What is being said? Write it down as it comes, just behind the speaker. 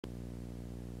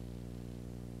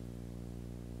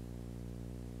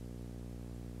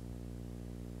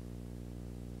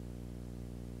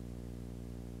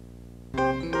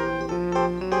A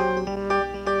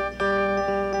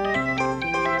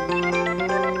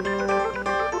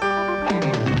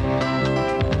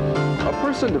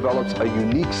person develops a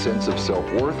unique sense of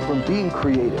self-worth from being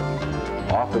creative.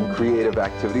 Often creative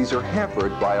activities are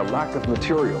hampered by a lack of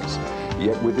materials.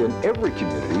 Yet within every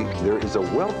community, there is a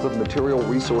wealth of material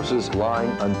resources lying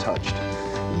untouched.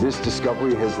 This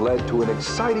discovery has led to an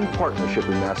exciting partnership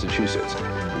in Massachusetts,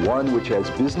 one which has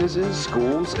businesses,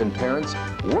 schools, and parents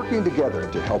working together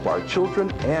to help our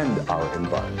children and our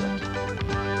environment.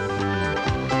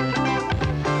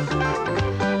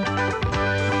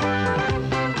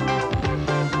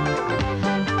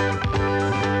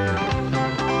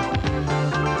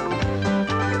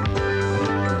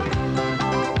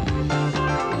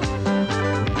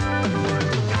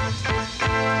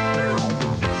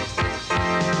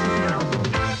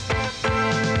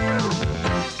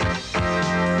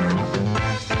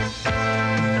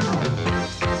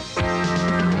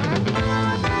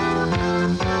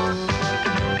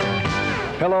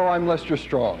 Hello, I'm Lester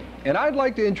Strong, and I'd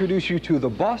like to introduce you to the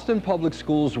Boston Public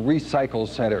Schools Recycle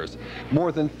Centers.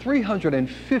 More than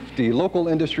 350 local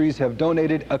industries have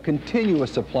donated a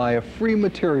continuous supply of free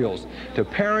materials to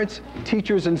parents,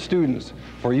 teachers, and students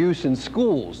for use in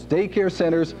schools, daycare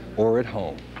centers, or at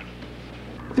home.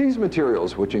 These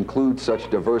materials, which include such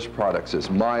diverse products as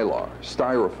mylar,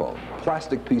 styrofoam,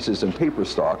 plastic pieces, and paper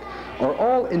stock, are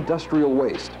all industrial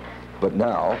waste. But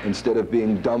now, instead of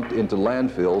being dumped into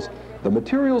landfills, the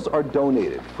materials are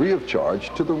donated free of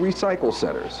charge to the recycle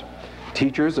centers.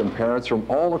 Teachers and parents from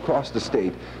all across the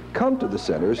state come to the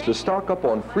centers to stock up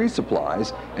on free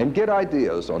supplies and get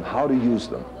ideas on how to use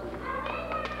them.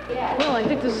 Well, I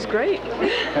think this is great.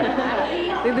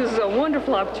 I think this is a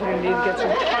wonderful opportunity to get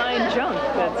some fine junk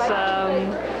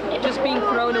that's just being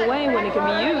thrown away when it can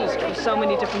be used for so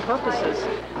many different purposes.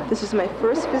 This is my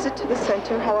first visit to the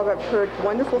center. However, I've heard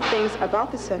wonderful things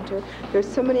about the center. There's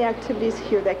so many activities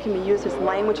here that can be used as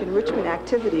language enrichment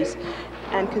activities.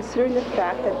 And considering the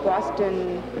fact that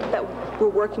that we're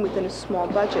working within a small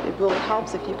budget, it really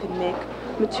helps if you can make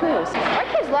materials. Our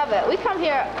kids love it. We come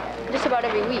here just about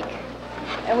every week.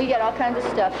 And we get all kinds of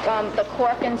stuff, the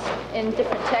cork in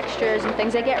different textures and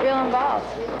things. They get real involved.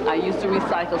 I use the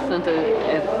recycle center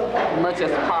as much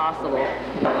as possible.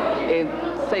 It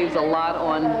saves a lot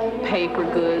on paper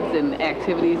goods and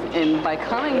activities. And by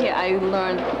coming here, I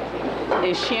learned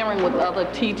and sharing with other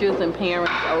teachers and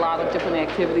parents a lot of different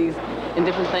activities and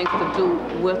different things to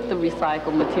do with the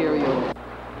recycled material.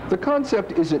 The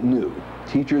concept isn't new.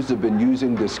 Teachers have been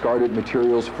using discarded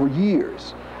materials for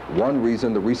years. One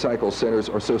reason the recycle centers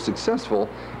are so successful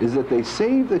is that they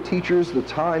save the teachers the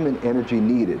time and energy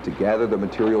needed to gather the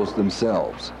materials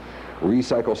themselves.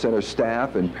 Recycle center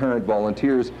staff and parent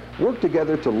volunteers work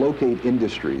together to locate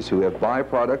industries who have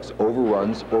byproducts,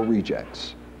 overruns, or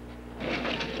rejects.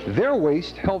 Their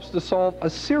waste helps to solve a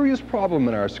serious problem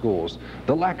in our schools,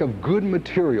 the lack of good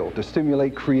material to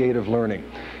stimulate creative learning.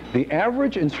 The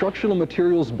average instructional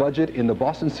materials budget in the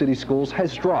Boston City schools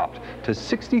has dropped to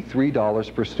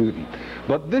 $63 per student.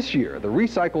 But this year, the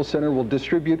Recycle Center will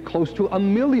distribute close to $1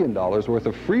 million worth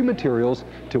of free materials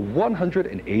to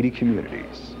 180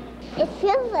 communities. It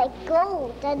feels like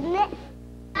gold, doesn't it?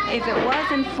 If it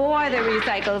wasn't for the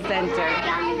Recycle Center,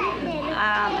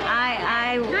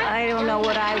 I don't know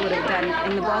what I would have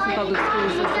done. In the Boston Public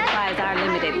Schools, the supplies are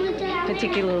limited,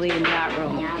 particularly in the art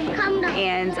room.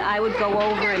 And I would go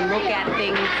over and look at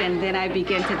things, and then I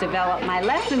begin to develop my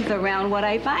lessons around what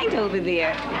I find over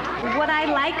there. What I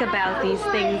like about these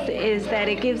things is that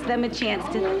it gives them a chance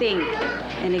to think,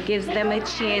 and it gives them a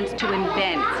chance to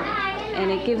invent. And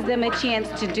it gives them a chance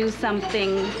to do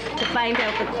something to find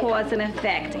out the cause and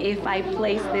effect. If I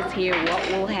place this here, what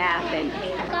will happen?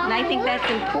 And I think that's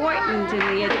important in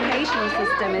the educational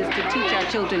system, is to teach our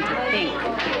children to think,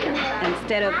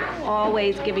 instead of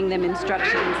always giving them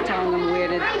instructions, telling them where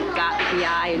to dot the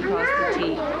I and cross the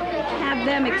T. Have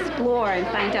them explore and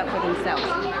find out for themselves.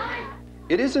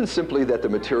 It isn't simply that the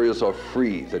materials are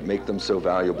free that make them so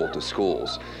valuable to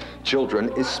schools.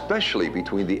 Children, especially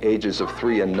between the ages of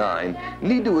 3 and 9,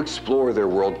 need to explore their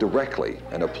world directly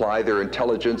and apply their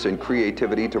intelligence and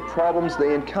creativity to problems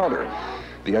they encounter.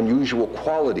 The unusual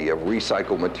quality of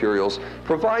recycled materials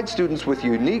provides students with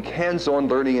unique hands-on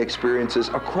learning experiences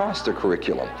across the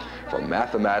curriculum, from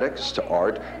mathematics to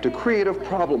art to creative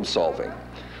problem solving.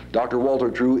 Dr. Walter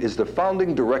Drew is the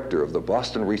founding director of the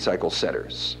Boston Recycle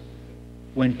Centers.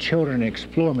 When children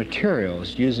explore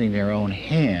materials using their own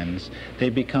hands, they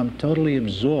become totally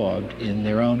absorbed in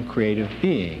their own creative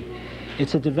being.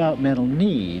 It's a developmental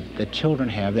need that children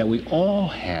have, that we all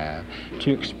have,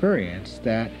 to experience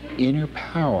that inner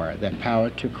power, that power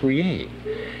to create.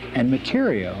 And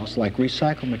materials, like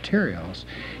recycled materials,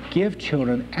 give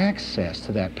children access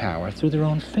to that power through their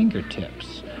own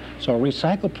fingertips. So a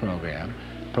recycle program,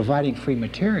 providing free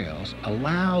materials,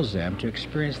 allows them to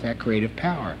experience that creative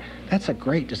power. That's a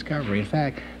great discovery. In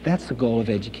fact, that's the goal of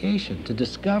education, to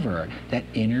discover that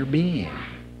inner being.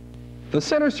 The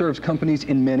center serves companies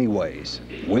in many ways.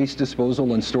 Waste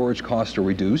disposal and storage costs are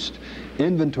reduced,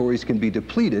 inventories can be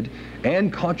depleted,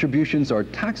 and contributions are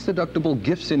tax-deductible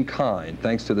gifts in kind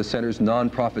thanks to the center's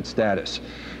nonprofit status.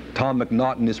 Tom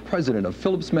McNaughton is president of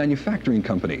Phillips Manufacturing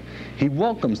Company. He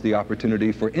welcomes the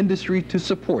opportunity for industry to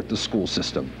support the school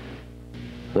system.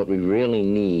 What we really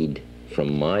need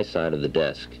from my side of the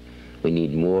desk, we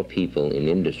need more people in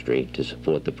industry to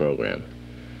support the program.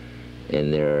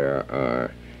 And there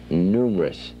are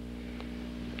numerous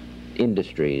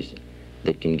industries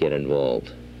that can get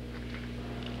involved.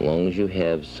 As long as you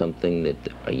have something that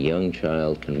a young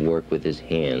child can work with his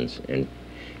hands and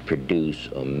produce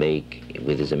or make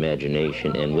with his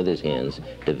imagination and with his hands,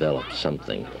 develop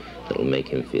something that will make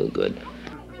him feel good.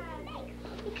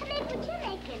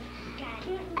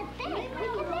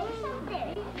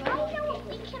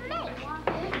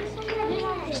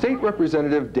 State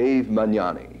Representative Dave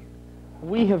Magnani.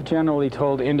 We have generally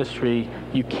told industry,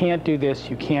 you can't do this,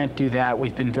 you can't do that.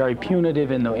 We've been very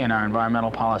punitive in our environmental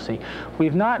policy.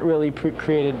 We've not really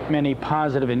created many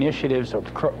positive initiatives or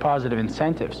positive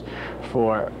incentives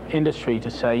for industry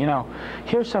to say, you know,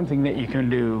 here's something that you can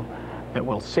do that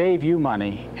will save you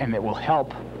money and that will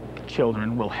help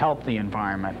children, will help the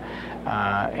environment,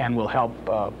 and will help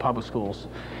public schools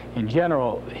in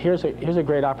general. Here's a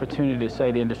great opportunity to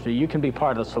say to industry, you can be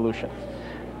part of the solution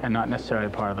and not necessarily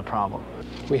part of the problem.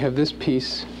 We have this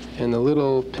piece, and the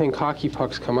little pink hockey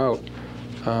pucks come out.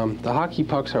 The hockey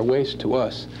pucks are waste to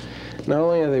us. Not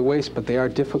only are they waste, but they are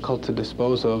difficult to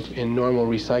dispose of in normal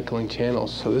recycling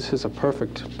channels. So this is a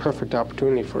perfect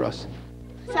opportunity for us.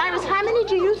 Cyrus, how many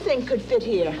do you think could fit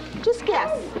here? Just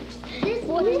guess.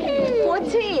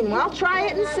 14. Well, try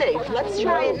it and see. Let's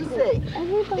try it and see.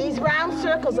 These round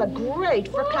circles are great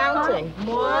for counting.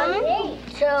 1,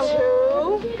 2,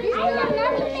 3,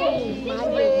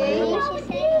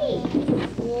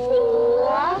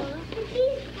 4,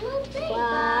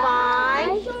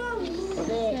 5,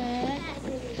 6,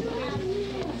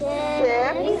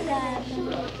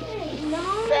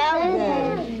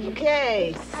 7.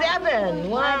 Okay, 7.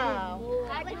 Wow.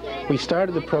 We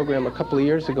started the program a couple of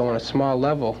years ago on a small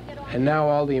level, and now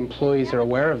all the employees are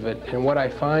aware of it. And what I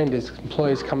find is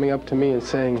employees coming up to me and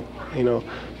saying, you know,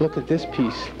 look at this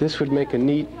piece. This would make a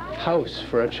neat house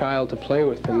for a child to play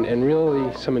with, and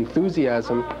really some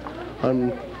enthusiasm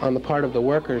on the part of the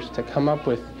workers to come up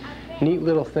with neat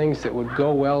little things that would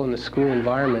go well in the school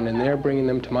environment, and they're bringing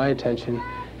them to my attention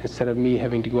instead of me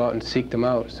having to go out and seek them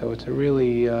out. So it's a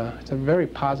really, it's a very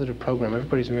positive program.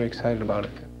 Everybody's very excited about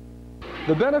it.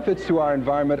 The benefits to our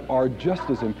environment are just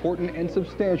as important and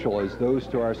substantial as those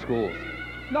to our schools.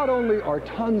 Not only are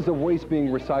tons of waste being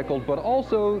recycled, but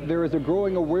also there is a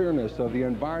growing awareness of the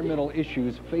environmental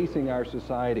issues facing our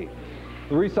society.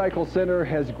 The Recycle Center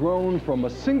has grown from a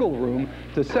single room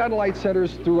to satellite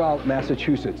centers throughout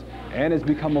Massachusetts and has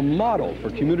become a model for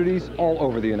communities all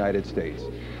over the United States.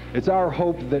 It's our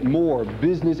hope that more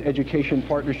business education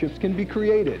partnerships can be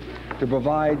created to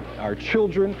provide our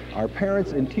children, our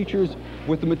parents, and teachers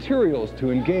with the materials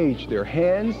to engage their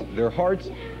hands, their hearts,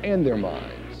 and their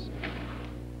minds.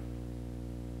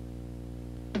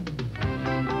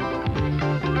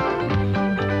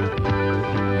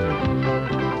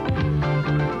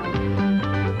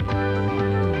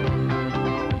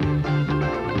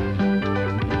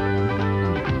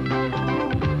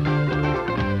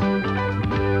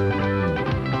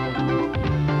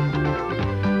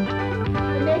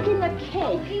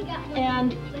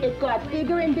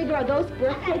 Bigger and bigger. Are those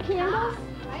birthday candles?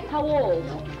 How old?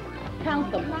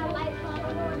 Count them.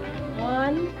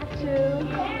 1, 2,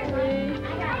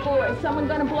 3, 4. Is someone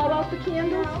going to blow out the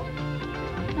candles?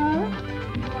 Huh?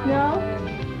 No?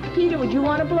 Peter, would you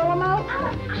want to blow them out?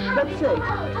 Let's see.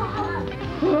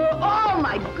 Oh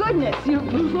my goodness, you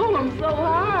blew them so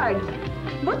hard.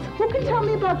 Who can tell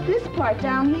me about this part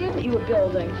down here that you were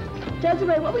building?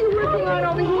 Desiree, what were you working on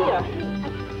over here?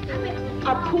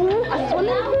 A pool? A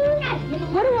swimming pool?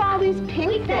 What are all these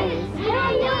pink things?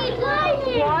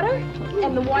 Water?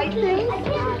 And the white things?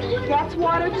 That's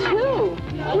water too.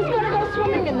 Who's going to go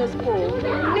swimming in this pool?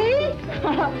 Me?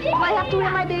 Do I have to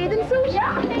wear my bathing suit?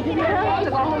 Yeah. I have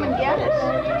to go home and get it.